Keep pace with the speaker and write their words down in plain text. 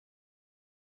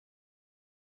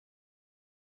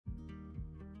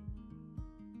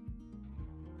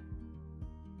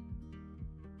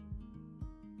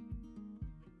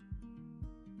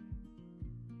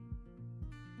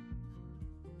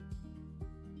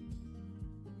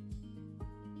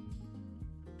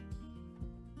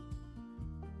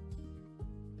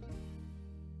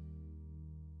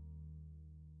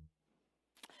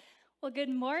Well, good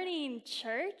morning,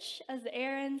 church. As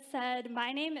Aaron said,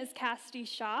 my name is Cassidy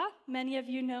Shaw. Many of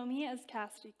you know me as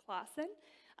Cassidy Clausen.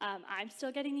 I'm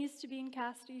still getting used to being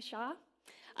Cassidy Shaw.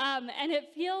 And it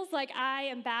feels like I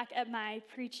am back at my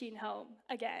preaching home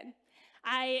again.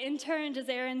 I interned, as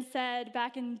Aaron said,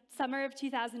 back in summer of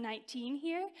 2019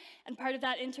 here, and part of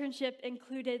that internship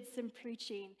included some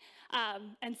preaching.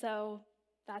 And so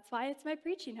that's why it's my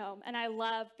preaching home, and I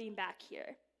love being back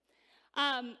here.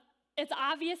 It's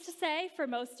obvious to say, for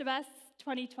most of us,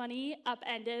 2020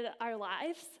 upended our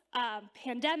lives.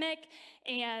 Pandemic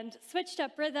and switched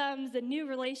up rhythms and new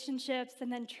relationships,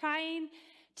 and then trying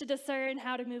to discern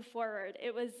how to move forward.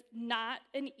 It was not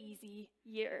an easy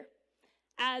year.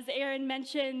 As Aaron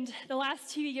mentioned, the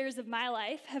last 2 years of my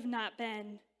life have not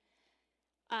been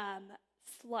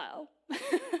slow.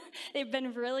 They've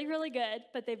been really, really good,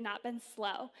 but they've not been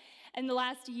slow. In the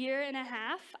last year and a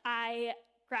half, I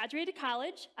graduated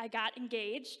college, I got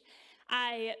engaged,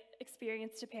 I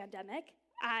experienced a pandemic,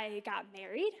 I got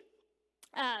married.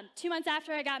 2 months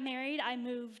after I got married, I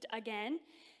moved again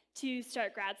to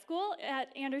start grad school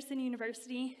at Anderson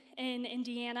University in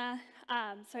Indiana.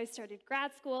 So I started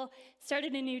grad school,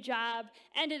 started a new job,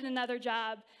 ended another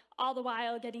job, all the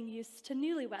while getting used to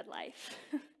newlywed life.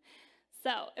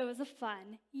 So it was a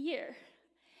fun year.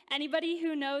 Anybody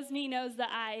who knows me knows that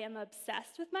I am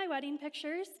obsessed with my wedding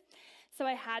pictures. So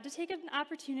I had to take an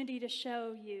opportunity to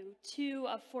show you 2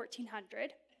 of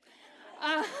 1,400.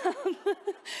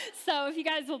 So if you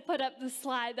guys will put up the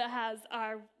slide that has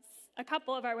a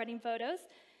couple of our wedding photos.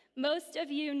 Most of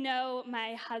you know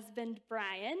my husband,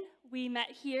 Brian. We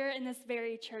met here in this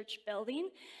very church building.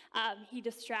 He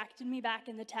distracted me back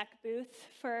in the tech booth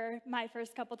for my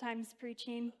first couple times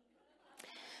preaching.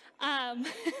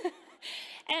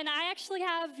 And I actually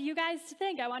have you guys to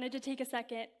thank. I wanted to take a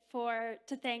second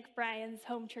to thank Brian's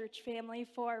home church family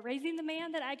for raising the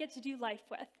man that I get to do life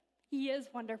with. He is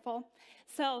wonderful.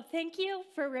 So thank you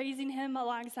for raising him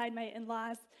alongside my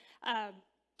in-laws.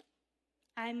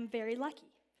 I'm very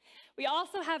lucky. We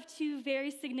also have 2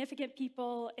 very significant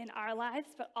people in our lives,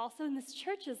 but also in this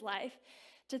church's life,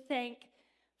 to thank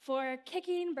for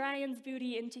kicking Brian's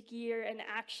booty into gear and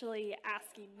actually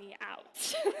asking me out.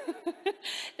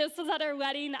 This was at our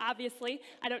wedding, obviously.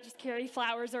 I don't just carry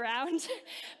flowers around.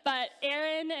 But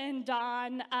Aaron and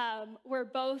Dawn were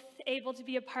both able to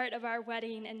be a part of our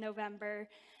wedding in November.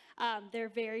 They're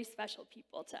very special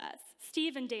people to us.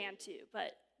 Steve and Dan too,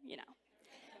 but you know.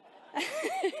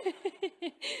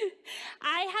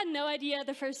 I had no idea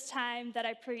the first time that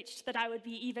I preached that I would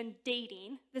be even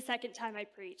dating the second time I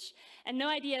preached, and no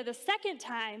idea the second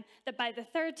time that by the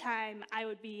third time I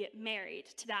would be married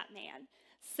to that man.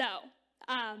 So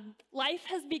life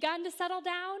has begun to settle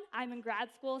down. I'm in grad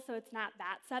school, so it's not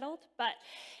that settled, but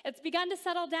it's begun to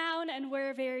settle down, and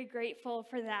we're very grateful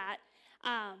for that.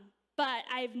 But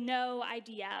I have no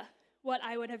idea what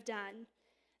I would have done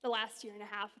the last year and a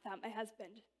half without my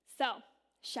husband. So,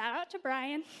 shout out to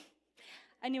Brian.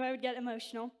 I knew I would get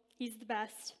emotional. He's the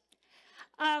best.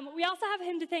 We also have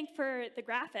him to thank for the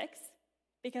graphics,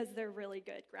 because they're really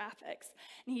good graphics,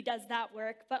 and he does that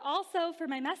work, but also for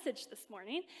my message this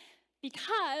morning,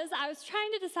 because I was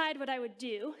trying to decide what I would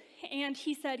do, and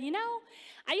he said, you know,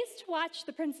 I used to watch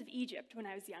The Prince of Egypt when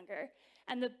I was younger,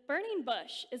 and The Burning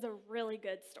Bush is a really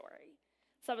good story.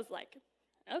 So I was like,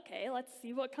 okay, let's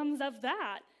see what comes of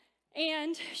that.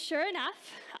 And sure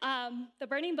enough, The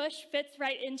Burning Bush fits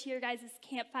right into your guys'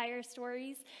 Campfire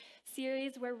Stories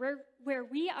series where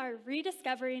we are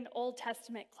rediscovering Old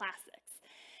Testament classics.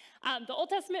 The Old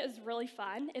Testament is really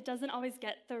fun. It doesn't always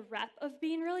get the rep of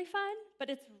being really fun, but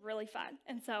it's really fun.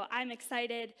 And so I'm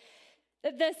excited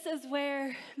that this is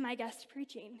where my guest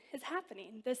preaching is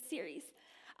happening, this series.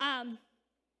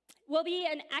 We'll be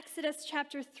in Exodus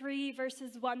chapter 3,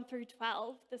 verses 1 through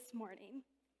 12 this morning.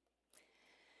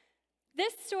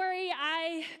 This story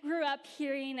I grew up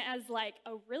hearing as like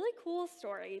a really cool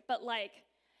story, but like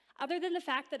other than the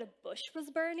fact that a bush was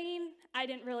burning, I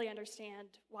didn't really understand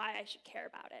why I should care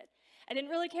about it. I didn't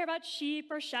really care about sheep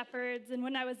or shepherds, and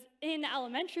when I was in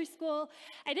elementary school,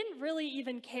 I didn't really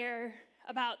even care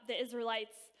about the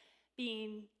Israelites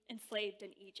being enslaved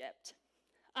in Egypt.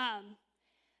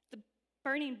 The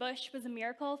burning bush was a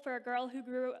miracle for a girl who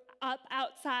grew up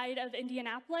outside of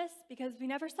Indianapolis because we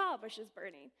never saw bushes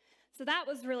burning. So that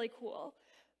was really cool.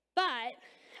 But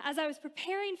as I was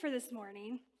preparing for this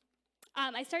morning,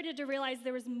 I started to realize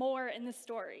there was more in the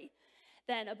story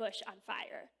than a bush on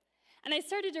fire. And I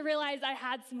started to realize I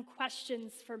had some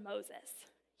questions for Moses.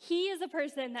 He is a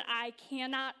person that I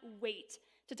cannot wait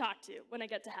to talk to when I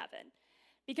get to heaven,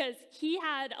 because he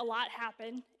had a lot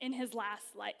happen in his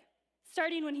last life,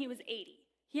 starting when he was 80.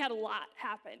 He had a lot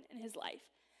happen in his life.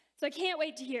 So I can't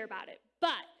wait to hear about it.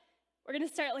 But we're going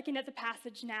to start looking at the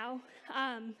passage now.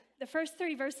 The first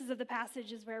 3 verses of the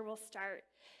passage is where we'll start.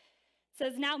 It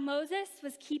says, "Now Moses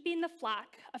was keeping the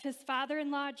flock of his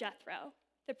father-in-law Jethro,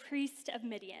 the priest of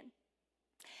Midian.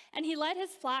 And he led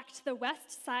his flock to the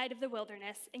west side of the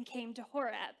wilderness and came to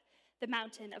Horeb, the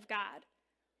mountain of God.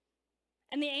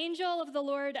 And the angel of the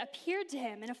Lord appeared to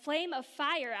him in a flame of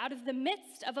fire out of the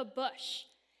midst of a bush.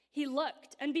 He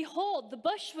looked, and behold, the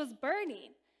bush was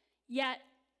burning, yet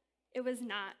it was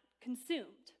not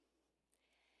consumed.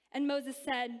 And Moses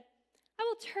said, I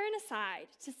will turn aside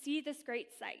to see this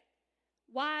great sight,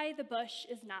 why the bush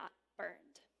is not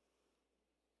burned."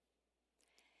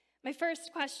 My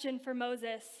first question for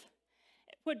Moses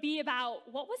would be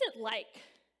about what was it like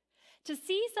to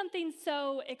see something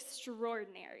so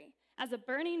extraordinary as a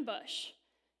burning bush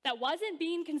that wasn't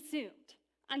being consumed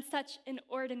on such an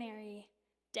ordinary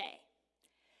day.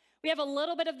 We have a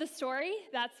little bit of the story.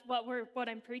 That's what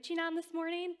I'm preaching on this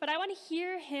morning, but I want to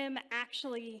hear him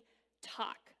actually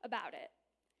talk about it.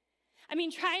 I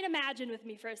mean, try and imagine with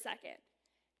me for a second.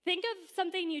 Think of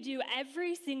something you do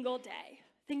every single day.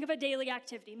 Think of a daily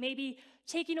activity, maybe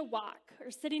taking a walk or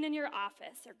sitting in your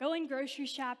office or going grocery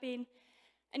shopping,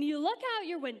 and you look out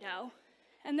your window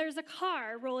and there's a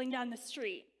car rolling down the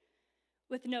street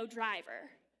with no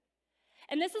driver.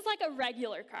 And this is like a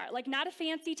regular car, like not a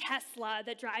fancy Tesla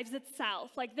that drives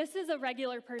itself. Like this is a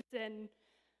regular person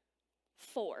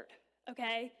Ford,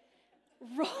 okay?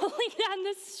 Rolling down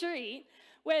the street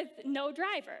with no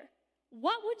driver.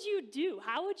 What would you do?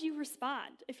 How would you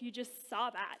respond if you just saw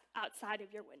that outside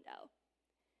of your window?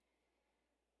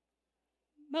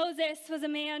 Moses was a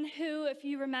man who, if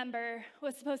you remember,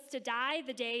 was supposed to die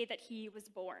the day that he was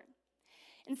born.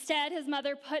 Instead, his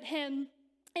mother put him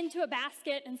into a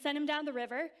basket and sent him down the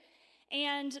river,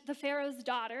 and the Pharaoh's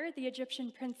daughter, the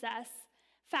Egyptian princess,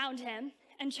 found him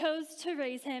and chose to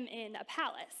raise him in a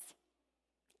palace,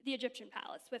 the Egyptian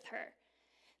palace, with her.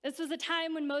 This was a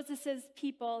time when Moses'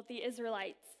 people, the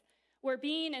Israelites, were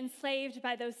being enslaved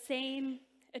by those same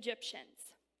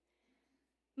Egyptians.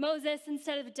 Moses,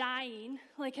 instead of dying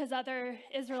like his other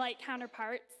Israelite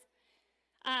counterparts,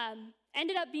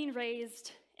 ended up being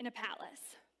raised in a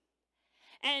palace.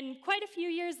 And quite a few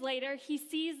years later, he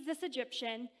sees this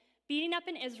Egyptian beating up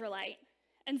an Israelite.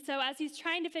 And so as he's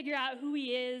trying to figure out who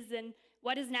he is and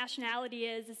what his nationality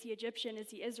is he Egyptian,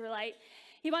 is he Israelite,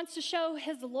 he wants to show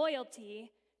his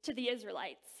loyalty to the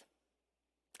Israelites.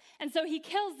 And so he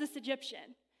kills this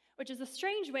Egyptian, which is a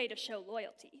strange way to show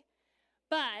loyalty.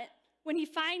 But when he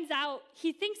finds out,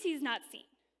 he thinks he's not seen.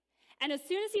 And as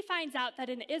soon as he finds out that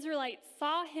an Israelite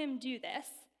saw him do this,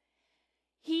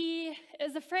 he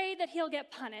is afraid that he'll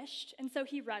get punished, and so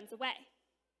he runs away.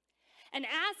 And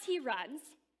as he runs,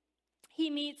 he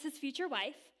meets his future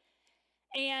wife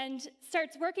and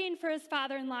starts working for his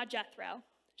father-in-law Jethro,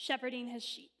 shepherding his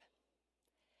sheep.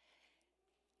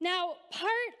 Now,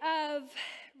 part of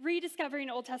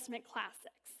rediscovering Old Testament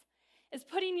classics is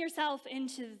putting yourself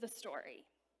into the story.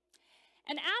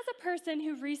 And as a person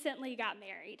who recently got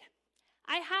married,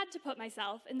 I had to put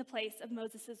myself in the place of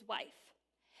Moses' wife.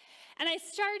 And I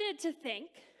started to think,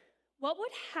 what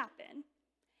would happen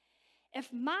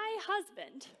if my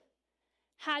husband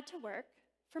had to work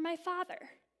for my father?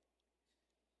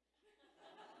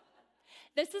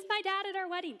 This is my dad at our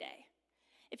wedding day.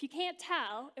 If you can't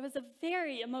tell, it was a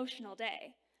very emotional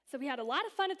day. So we had a lot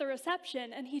of fun at the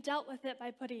reception, and he dealt with it by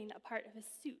putting a part of his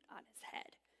suit on his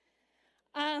head.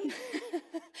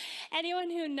 Anyone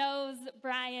who knows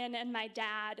Brian and my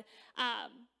dad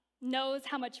knows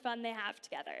how much fun they have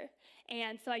together.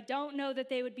 And so I don't know that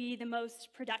they would be the most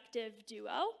productive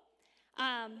duo.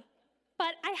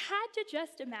 But I had to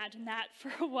just imagine that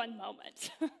for one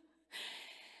moment.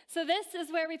 So this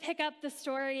is where we pick up the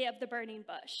story of the burning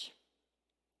bush.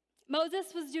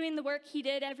 Moses was doing the work he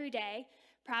did every day,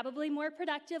 probably more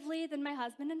productively than my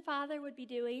husband and father would be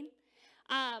doing.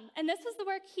 And this was the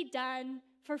work he'd done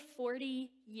for 40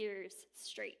 years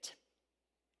straight.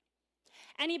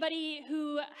 Anybody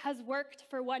who has worked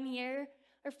for 1 year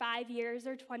or 5 years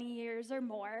or 20 years or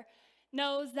more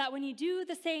knows that when you do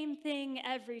the same thing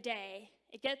every day,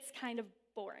 it gets kind of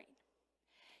boring.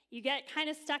 You get kind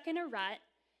of stuck in a rut,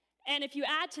 and if you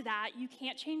add to that, you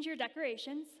can't change your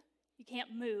decorations, you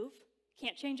can't move, you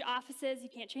can't change offices, you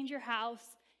can't change your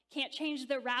house, you can't change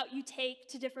the route you take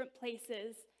to different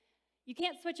places. You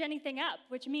can't switch anything up,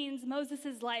 which means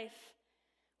Moses' life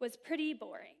was pretty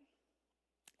boring.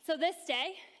 So this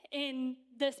day, in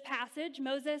this passage,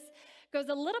 Moses goes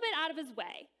a little bit out of his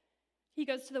way. He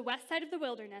goes to the west side of the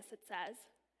wilderness, it says.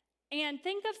 And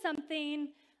think of something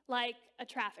like a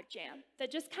traffic jam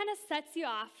that just kind of sets you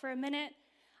off for a minute.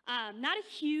 Not a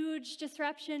huge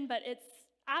disruption, but it's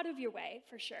out of your way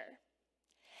for sure.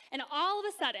 And all of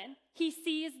a sudden, he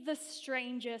sees the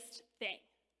strangest thing.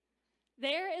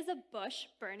 There is a bush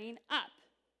burning up.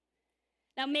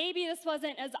 Now, maybe this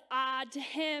wasn't as odd to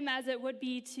him as it would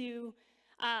be to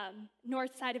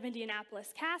north side of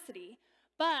Indianapolis, Cassidy,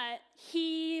 but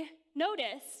he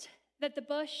noticed that the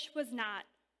bush was not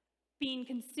being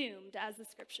consumed, as the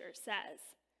scripture says.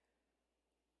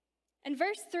 And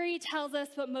verse 3 tells us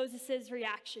what Moses'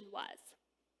 reaction was.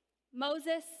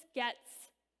 Moses gets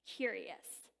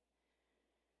curious.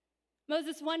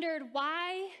 Moses wondered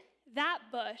why that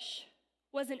bush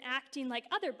wasn't acting like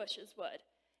other bushes would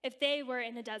if they were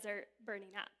in a desert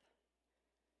burning up.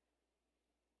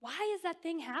 Why is that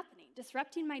thing happening,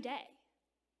 disrupting my day?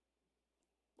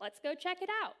 Let's go check it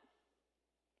out.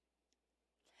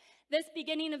 This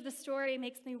beginning of the story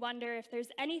makes me wonder if there's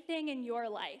anything in your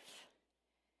life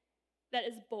that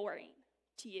is boring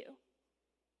to you.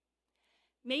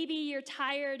 Maybe you're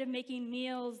tired of making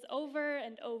meals over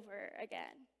and over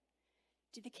again.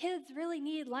 Do the kids really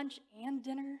need lunch and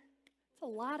dinner? It's a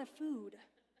lot of food.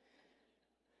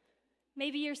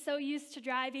 Maybe you're so used to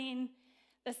driving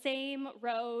the same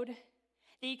road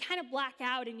that you kind of black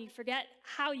out and you forget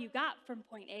how you got from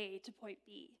point A to point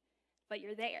B, but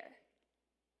you're there.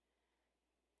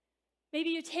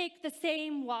 Maybe you take the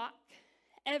same walk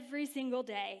every single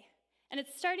day, and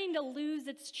it's starting to lose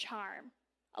its charm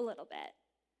a little bit.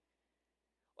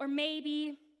 Or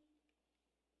maybe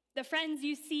the friends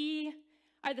you see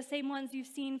are the same ones you've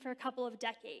seen for a couple of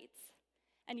decades,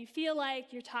 and you feel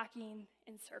like you're talking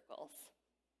in circles.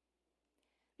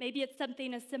 Maybe it's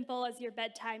something as simple as your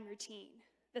bedtime routine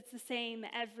that's the same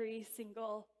every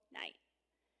single night.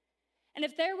 And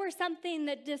if there were something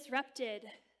that disrupted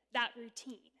that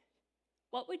routine,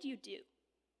 what would you do?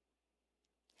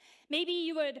 Maybe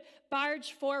you would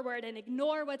barge forward and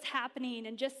ignore what's happening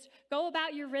and just go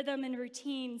about your rhythm and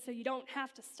routine so you don't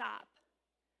have to stop.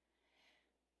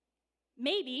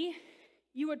 Maybe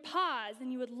you would pause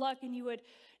and you would look and you would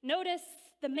notice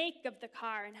the make of the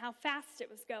car and how fast it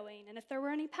was going and if there were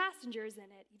any passengers in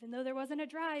it, even though there wasn't a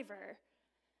driver.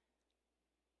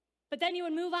 But then you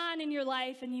would move on in your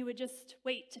life and you would just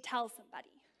wait to tell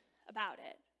somebody about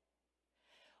it.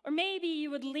 Or maybe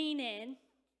you would lean in,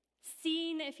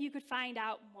 seeing if you could find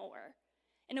out more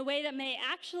in a way that may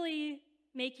actually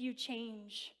make you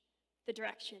change the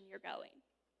direction you're going.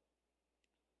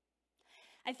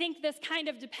 I think this kind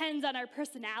of depends on our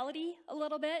personality a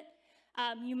little bit.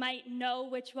 You might know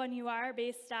which one you are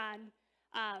based on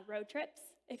road trips,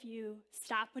 if you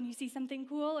stop when you see something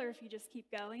cool or if you just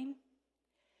keep going.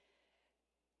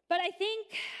 But I think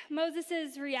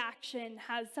Moses' reaction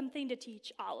has something to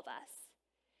teach all of us.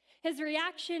 His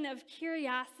reaction of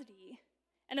curiosity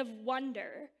and of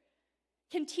wonder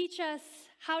can teach us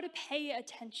how to pay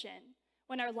attention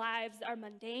when our lives are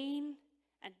mundane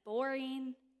and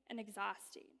boring and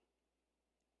exhausting.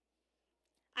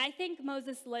 I think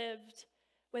Moses lived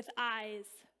with eyes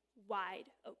wide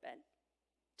open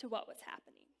to what was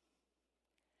happening.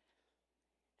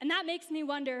 And that makes me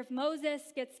wonder, if Moses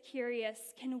gets curious,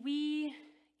 can we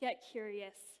get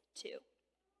curious too?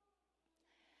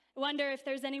 I wonder if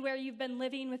there's anywhere you've been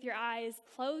living with your eyes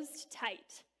closed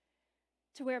tight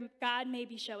to where God may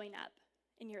be showing up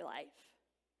in your life.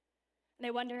 And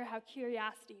I wonder how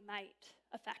curiosity might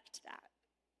affect that.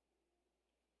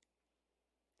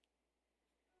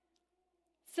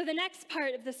 So the next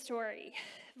part of the story,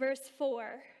 verse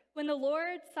 4, when the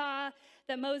Lord saw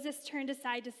that Moses turned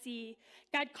aside to see,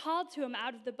 God called to him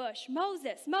out of the bush,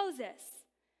 "Moses, Moses."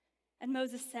 And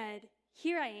Moses said,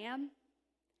 "Here I am."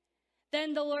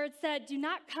 Then the Lord said, "Do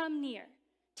not come near.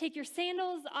 Take your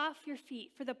sandals off your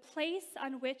feet, for the place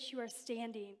on which you are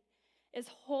standing is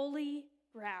holy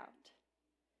ground."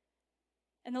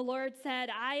 And the Lord said,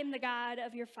 "I am the God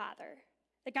of your father,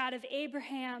 the God of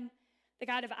Abraham, the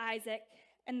God of Isaac,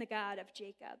 and the God of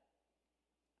Jacob."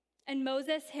 And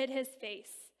Moses hid his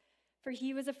face, for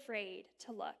he was afraid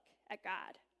to look at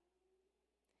God.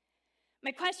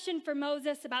 My question for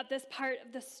Moses about this part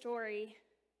of the story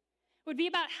would be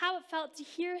about how it felt to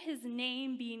hear his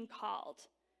name being called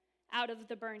out of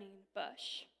the burning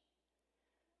bush.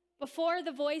 Before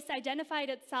the voice identified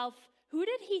itself, who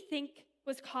did he think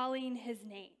was calling his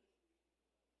name?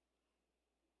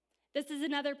 This is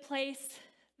another place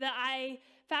that I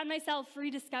found myself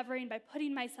rediscovering by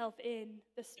putting myself in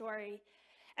the story.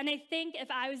 And I think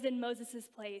if I was in Moses'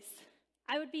 place,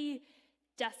 I would be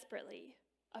desperately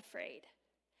afraid.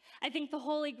 I think the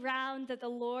holy ground that the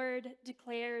Lord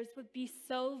declares would be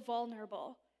so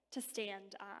vulnerable to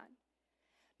stand on.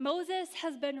 Moses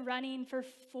has been running for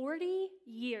 40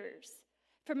 years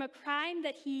from a crime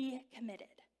that he committed.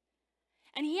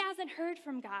 And he hasn't heard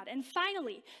from God. And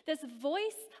finally, this voice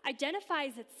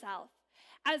identifies itself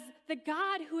as the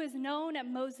God who is known at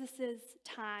Moses'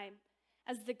 time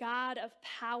as the God of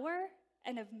power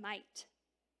and of might.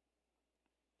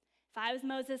 If I was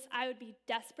Moses, I would be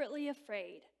desperately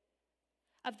afraid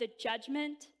of the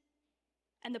judgment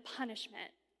and the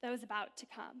punishment that was about to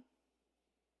come.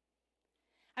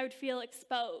 I would feel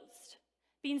exposed,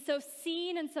 being so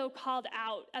seen and so called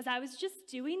out as I was just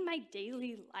doing my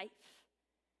daily life.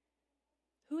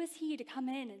 Who is he to come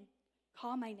in and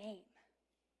call my name?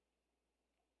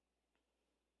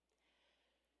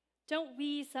 Don't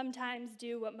we sometimes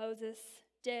do what Moses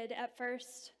did at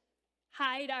first?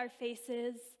 Hide our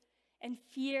faces in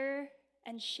fear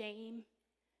and shame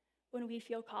when we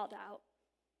feel called out?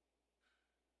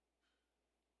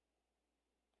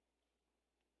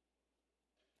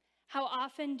 How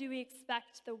often do we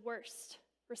expect the worst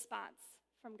response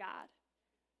from God?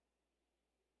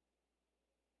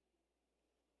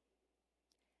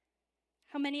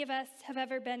 How many of us have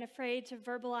ever been afraid to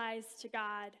verbalize to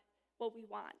God what we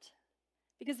want?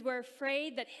 Because we're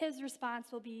afraid that his response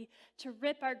will be to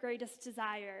rip our greatest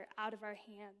desire out of our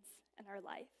hands and our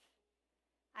life.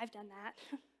 I've done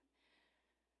that.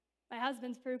 My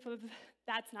husband's proof of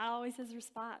that's not always his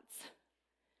response,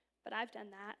 but I've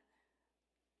done that.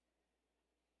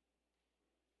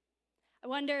 I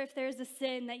wonder if there's a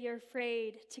sin that you're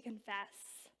afraid to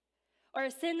confess, or a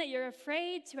sin that you're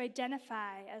afraid to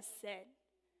identify as sin,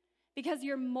 because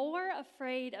you're more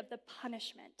afraid of the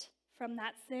punishment from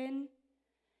that sin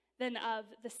than of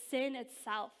the sin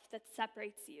itself that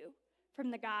separates you from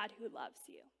the God who loves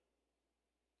you.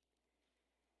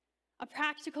 A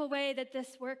practical way that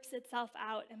this works itself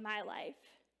out in my life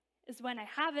is when I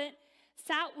haven't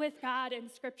sat with God in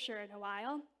Scripture in a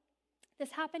while. This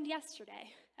happened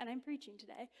yesterday, and I'm preaching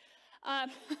today.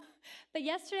 But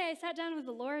yesterday I sat down with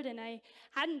the Lord, and I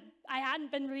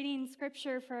hadn't been reading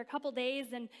Scripture for a couple days,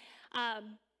 and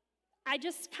I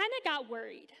just kind of got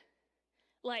worried.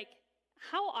 Like,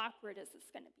 how awkward is this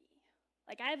going to be?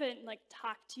 Like, I haven't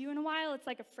talked to you in a while. It's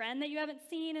like a friend that you haven't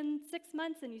seen in 6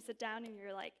 months, and you sit down and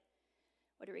you're like,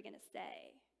 what are we going to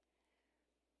say?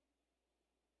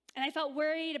 And I felt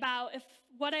worried about if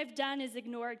what I've done is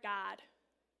ignored God.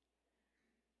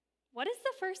 What is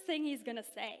the first thing he's going to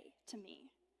say to me?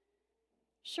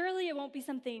 Surely it won't be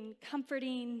something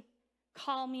comforting,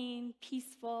 calming,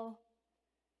 peaceful.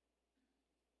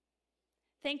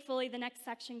 Thankfully, the next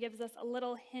section gives us a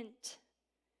little hint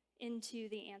into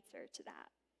the answer to that.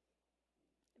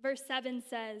 Verse 7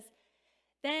 says,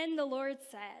 "Then the Lord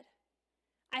said,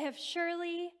 I have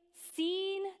surely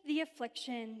seen the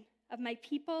affliction of my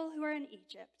people who are in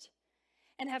Egypt,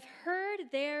 and have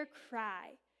heard their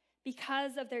cry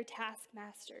because of their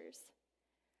taskmasters.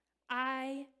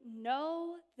 I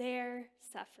know their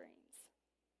sufferings,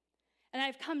 and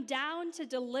I've come down to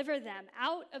deliver them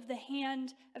out of the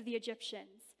hand of the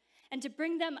Egyptians, and to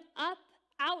bring them up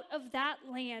out of that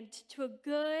land to a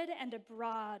good and a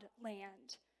broad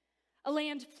land, a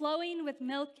land flowing with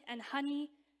milk and honey,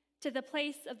 to the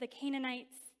place of the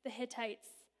Canaanites, the Hittites,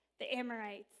 the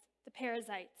Amorites, the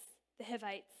Perizzites, the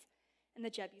Hivites, and the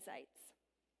Jebusites.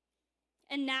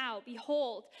 And now,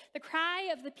 behold, the cry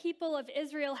of the people of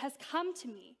Israel has come to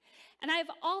me, and I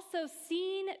have also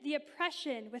seen the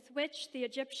oppression with which the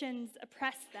Egyptians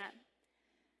oppress them.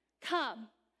 Come,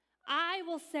 I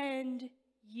will send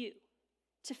you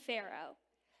to Pharaoh,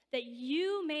 that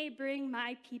you may bring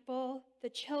my people, the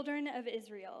children of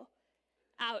Israel,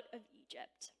 out of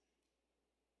Egypt."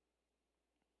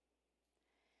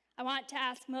 I want to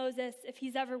ask Moses if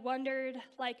he's ever wondered,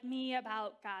 like me,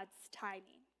 about God's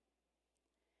timing.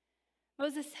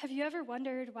 Moses, have you ever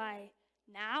wondered why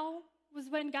now was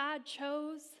when God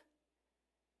chose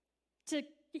to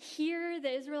hear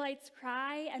the Israelites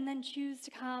cry and then choose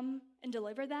to come and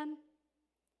deliver them?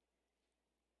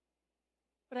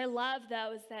 What I love,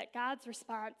 though, is that God's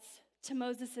response to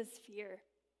Moses' fear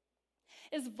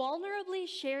is vulnerably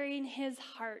sharing his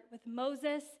heart with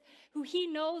Moses, who he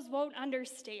knows won't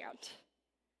understand.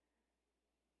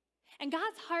 And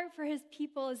God's heart for his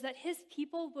people is that his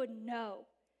people would know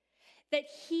that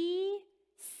he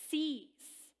sees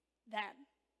them.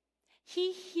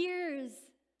 He hears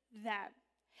them.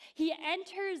 He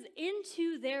enters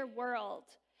into their world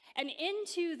and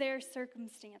into their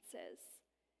circumstances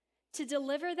to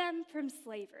deliver them from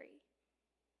slavery,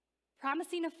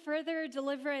 promising a further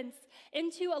deliverance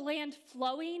into a land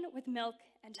flowing with milk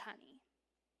and honey.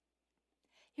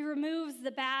 He removes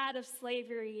the bad of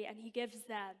slavery and he gives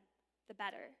them the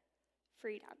better,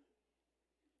 freedom.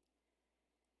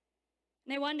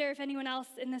 And I wonder if anyone else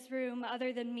in this room,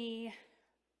 other than me,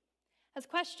 has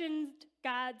questioned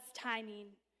God's timing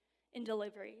in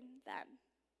delivering them.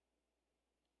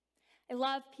 I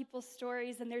love people's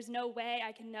stories, and there's no way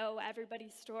I can know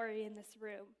everybody's story in this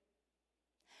room.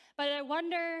 But I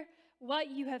wonder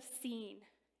what you have seen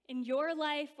in your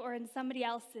life or in somebody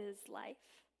else's life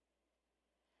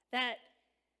that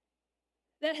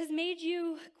has made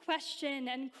you question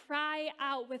and cry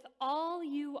out with all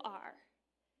you are,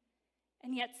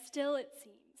 and yet still it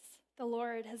seems the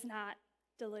Lord has not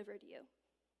delivered you.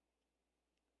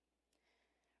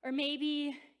 Or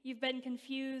maybe you've been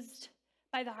confused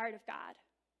by the heart of God,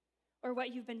 or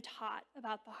what you've been taught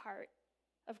about the heart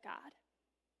of God.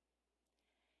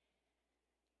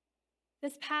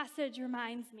 This passage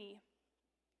reminds me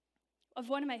of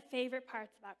one of my favorite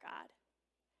parts about God.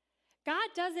 God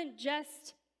doesn't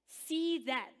just see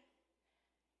them.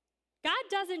 God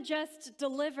doesn't just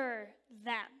deliver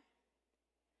them.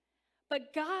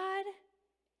 But God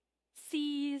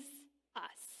sees us.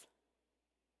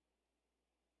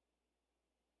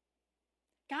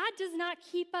 God does not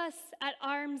keep us at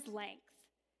arm's length.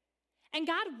 And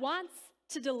God wants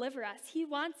to deliver us. He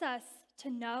wants us to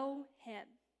know him.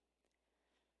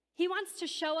 He wants to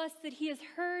show us that he has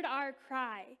heard our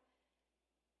cry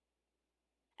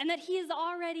and that he has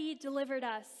already delivered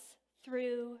us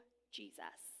through Jesus.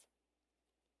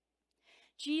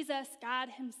 Jesus, God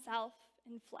himself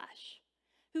in flesh,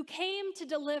 who came to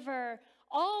deliver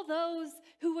all those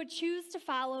who would choose to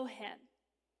follow him,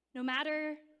 no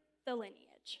matter the lineage.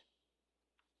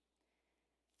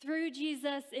 Through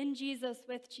Jesus, in Jesus,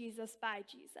 with Jesus, by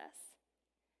Jesus.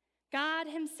 God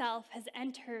himself has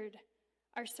entered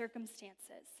our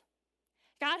circumstances.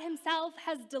 God himself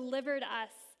has delivered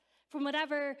us from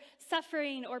whatever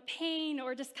suffering or pain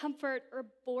or discomfort or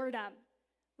boredom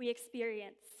we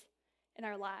experience in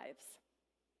our lives.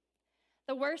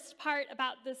 The worst part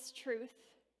about this truth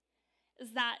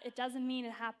is that it doesn't mean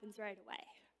it happens right away.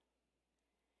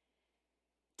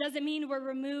 Doesn't mean we're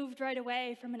removed right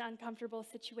away from an uncomfortable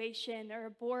situation or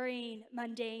a boring,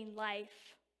 mundane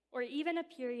life, or even a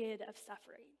period of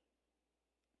suffering.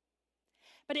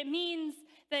 But it means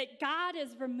that God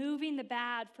is removing the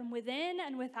bad from within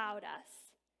and without us.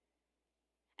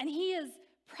 And he is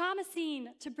promising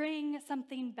to bring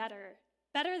something better,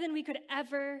 better than we could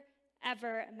ever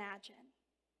imagine.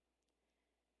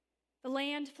 The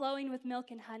land flowing with milk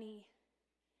and honey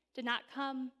did not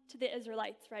come to the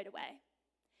Israelites right away.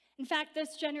 In fact,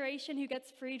 this generation who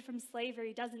gets freed from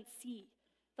slavery doesn't see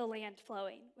the land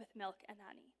flowing with milk and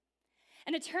honey.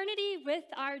 An eternity with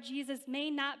our Jesus may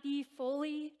not be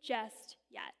fully just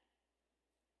yet.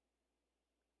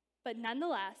 But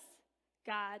nonetheless,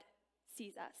 God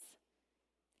sees us.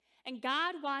 And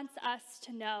God wants us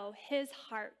to know his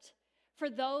heart for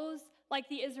those like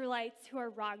the Israelites who are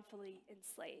wrongfully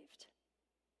enslaved.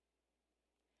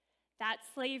 That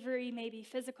slavery may be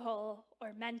physical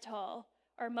or mental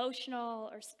or emotional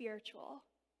or spiritual.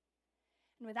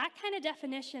 And with that kind of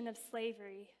definition of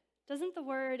slavery, doesn't the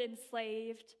word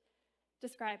enslaved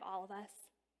describe all of us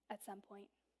at some point?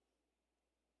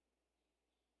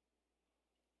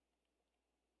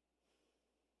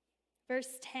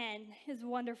 Verse 10 is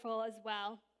wonderful as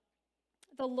well.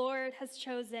 The Lord has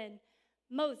chosen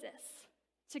Moses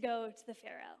to go to the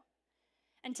Pharaoh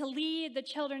and to lead the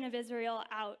children of Israel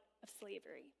out of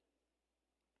slavery.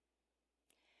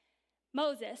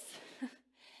 Moses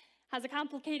has a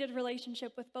complicated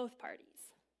relationship with both parties.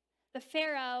 The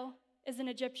Pharaoh is an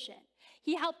Egyptian.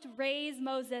 He helped raise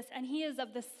Moses, and he is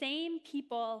of the same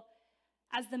people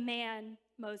as the man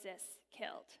Moses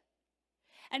killed.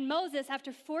 And Moses,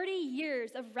 after 40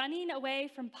 years of running away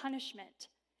from punishment,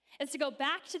 is to go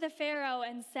back to the Pharaoh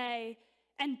and say,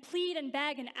 and plead and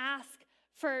beg and ask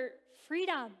for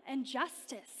freedom and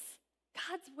justice,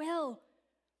 God's will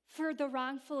for the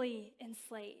wrongfully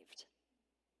enslaved.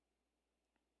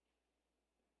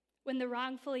 When the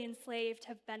wrongfully enslaved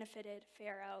have benefited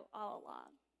Pharaoh all along.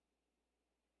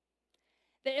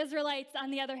 The Israelites, on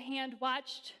the other hand,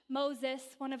 watched Moses,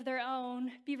 one of their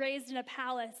own, be raised in a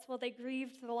palace while they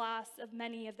grieved the loss of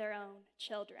many of their own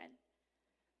children.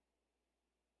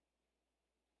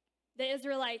 The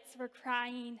Israelites were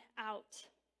crying out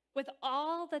with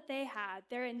all that they had,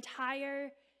 their entire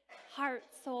heart,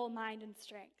 soul, mind, and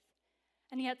strength.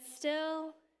 And yet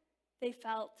still, they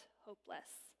felt hopeless.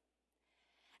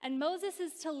 And Moses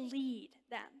is to lead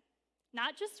them,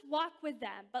 not just walk with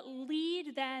them, but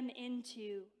lead them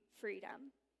into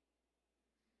freedom.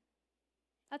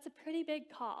 That's a pretty big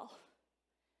call.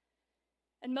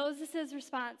 And Moses'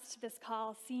 response to this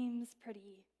call seems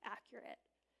pretty accurate.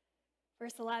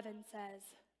 Verse 11 says,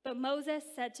 "But Moses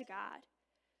said to God,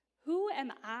 Who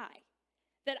am I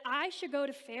that I should go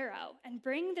to Pharaoh and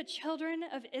bring the children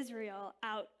of Israel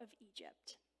out of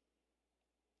Egypt?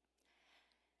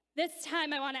 This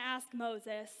time I want to ask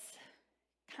Moses,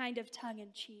 kind of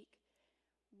tongue-in-cheek,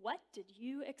 what did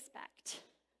you expect?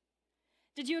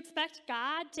 Did you expect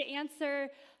God to answer,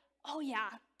 oh yeah,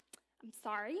 I'm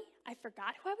sorry, I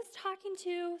forgot who I was talking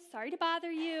to, sorry to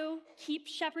bother you, keep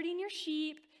shepherding your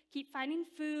sheep, keep finding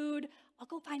food, I'll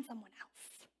go find someone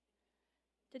else?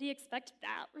 Did he expect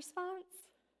that response?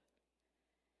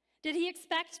 Did he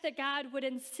expect that God would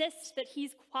insist that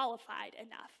he's qualified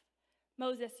enough?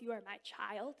 Moses, you are my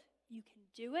child. You can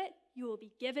do it. You will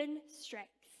be given strength.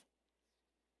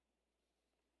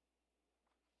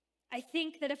 I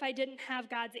think that if I didn't have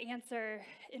God's answer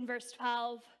in verse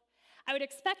 12, I would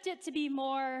expect it to be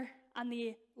more on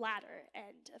the latter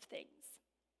end of things.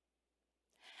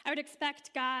 I would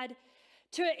expect God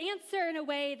to answer in a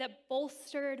way that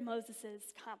bolstered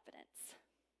Moses' confidence,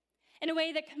 in a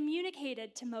way that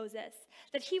communicated to Moses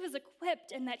that he was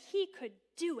equipped and that he could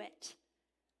do it,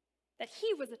 that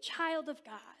he was a child of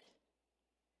God.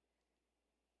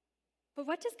 But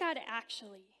what does God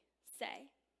actually say?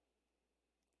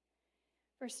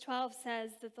 Verse 12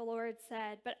 says that the Lord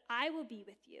said, "But I will be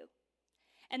with you,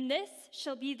 and this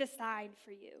shall be the sign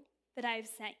for you that I have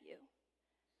sent you.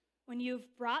 When you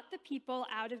have brought the people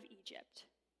out of Egypt,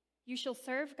 you shall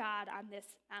serve God on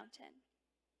this mountain."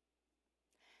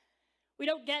 We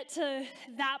don't get to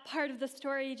that part of the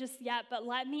story just yet, but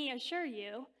let me assure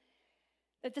you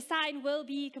that the sign will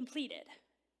be completed.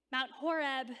 Mount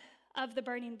Horeb of the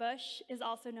burning bush is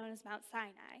also known as Mount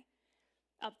Sinai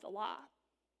of the law.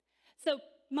 So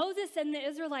Moses and the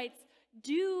Israelites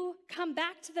do come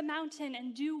back to the mountain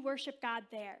and do worship God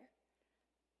there.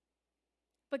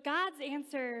 But God's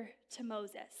answer to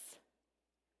Moses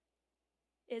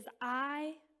is,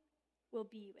 "I will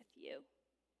be with you."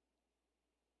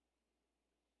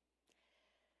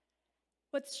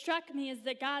 What struck me is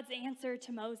that God's answer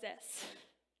to Moses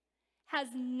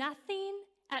has nothing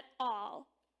at all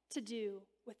to do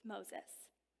with Moses.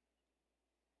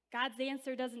 God's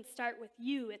answer doesn't start with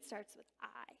you, it starts with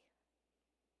I.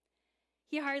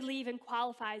 He hardly even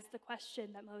qualifies the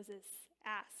question that Moses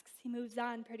asks. He moves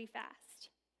on pretty fast.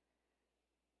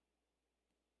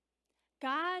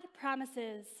 God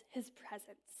promises his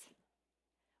presence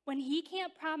when he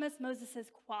can't promise Moses'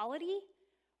 quality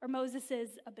or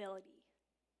Moses' ability.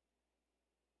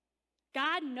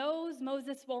 God knows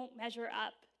Moses won't measure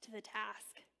up to the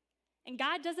task, and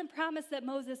God doesn't promise that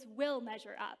Moses will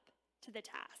measure up to the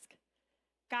task.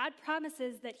 God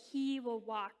promises that he will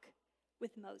walk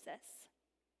with Moses.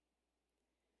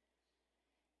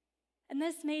 And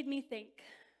this made me think,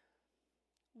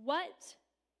 what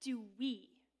do we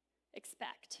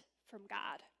expect from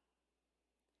God?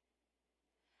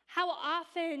 How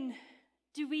often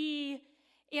do we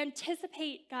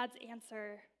anticipate God's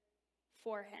answer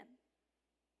for him?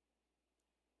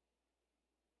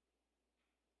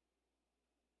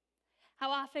 How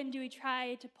often do we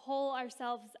try to pull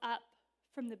ourselves up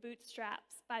from the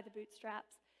bootstraps, by the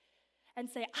bootstraps, and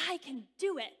say, I can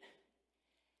do it.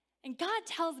 And God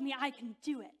tells me I can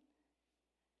do it.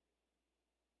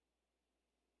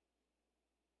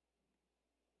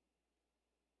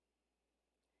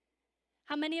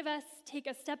 How many of us take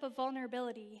a step of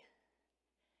vulnerability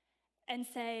and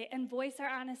say, and voice our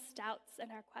honest doubts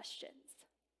and our questions,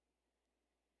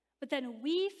 but then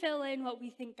we fill in what we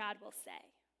think God will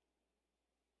say,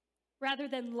 rather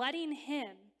than letting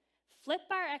him flip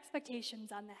our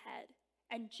expectations on the head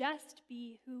and just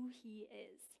be who he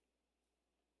is.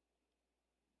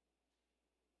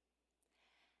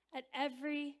 At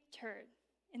every turn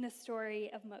in the story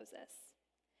of Moses,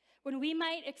 when we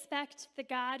might expect that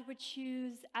God would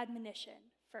choose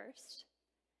admonition first,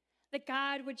 that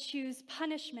God would choose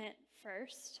punishment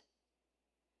first,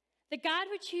 that God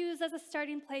would choose as a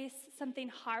starting place something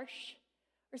harsh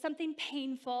or something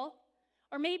painful,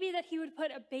 or maybe that he would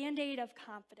put a band-aid of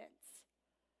confidence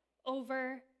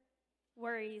over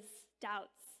worries,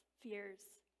 doubts, fears,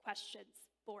 questions,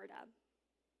 boredom.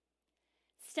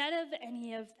 Instead of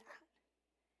any of that,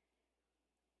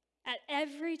 at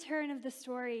every turn of the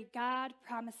story, God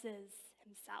promises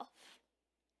himself.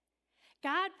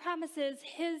 God promises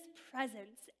his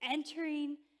presence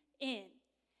entering in.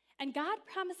 And God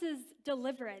promises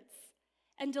deliverance,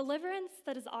 and deliverance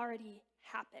that has already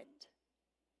happened.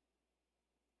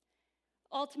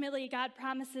 Ultimately, God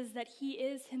promises that he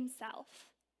is himself,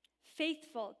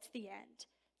 faithful to the end,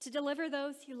 to deliver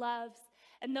those he loves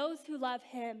and those who love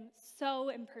him so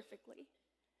imperfectly.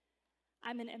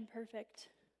 I'm an imperfect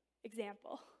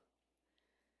example.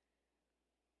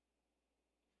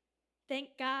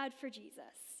 Thank God for Jesus,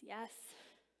 yes.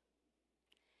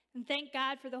 And thank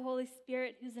God for the Holy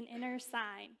Spirit, who's an inner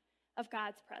sign of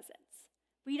God's presence.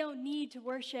 We don't need to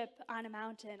worship on a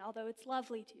mountain, although it's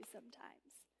lovely to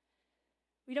sometimes.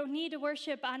 We don't need to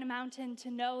worship on a mountain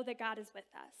to know that God is with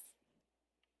us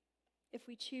if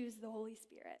we choose the Holy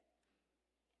Spirit.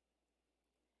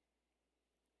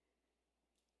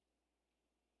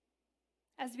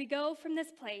 As we go from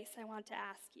this place, I want to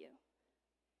ask you,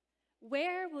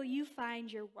 where will you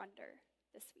find your wonder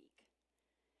this week?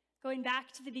 Going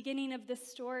back to the beginning of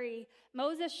this story,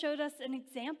 Moses showed us an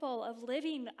example of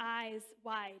living eyes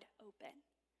wide open.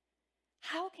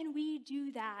 How can we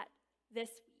do that this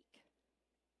week?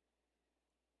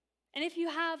 And if you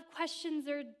have questions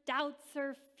or doubts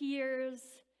or fears,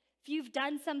 if you've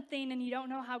done something and you don't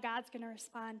know how God's going to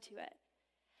respond to it,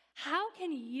 how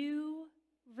can you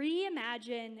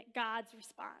reimagine God's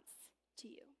response to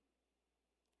you?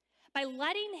 By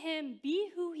letting him be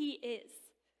who he is,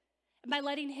 and by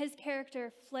letting his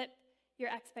character flip your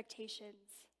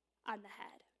expectations on the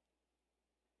head.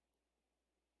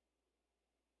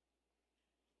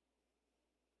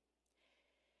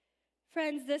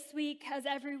 Friends, this week, as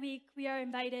every week, we are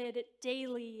invited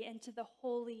daily into the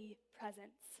holy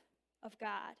presence of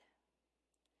God.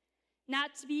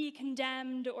 Not to be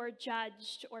condemned or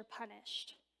judged or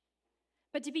punished,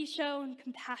 but to be shown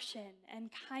compassion and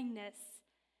kindness,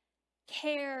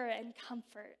 care and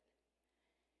comfort,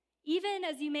 even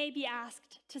as you may be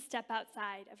asked to step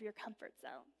outside of your comfort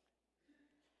zone.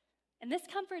 And this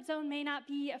comfort zone may not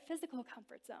be a physical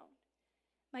comfort zone.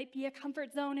 It might be a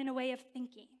comfort zone in a way of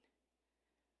thinking,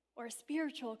 or a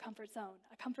spiritual comfort zone,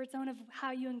 a comfort zone of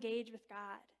how you engage with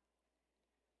God.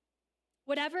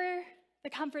 Whatever the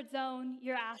comfort zone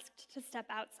you're asked to step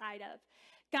outside of,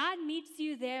 God meets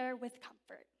you there with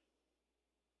comfort.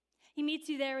 He meets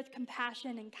you there with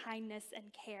compassion and kindness and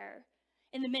care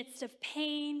in the midst of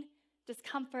pain,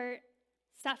 discomfort,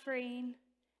 suffering,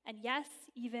 and yes,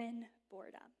 even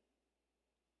boredom.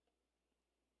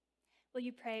 Will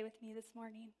you pray with me this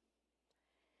morning?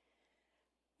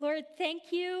 Lord,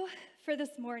 thank you for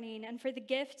this morning and for the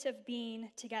gift of being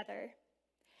together.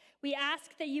 We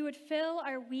ask that you would fill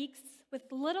our weeks with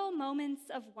little moments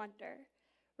of wonder,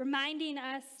 reminding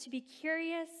us to be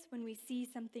curious when we see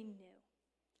something new.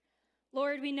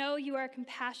 Lord, we know you are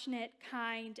compassionate,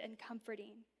 kind, and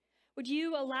comforting. Would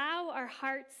you allow our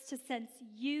hearts to sense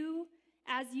you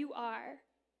as you are,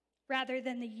 rather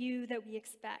than the you that we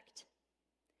expect?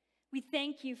 We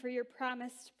thank you for your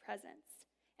promised presence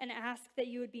and ask that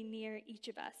you would be near each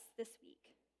of us this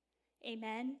week.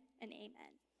 Amen and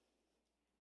amen.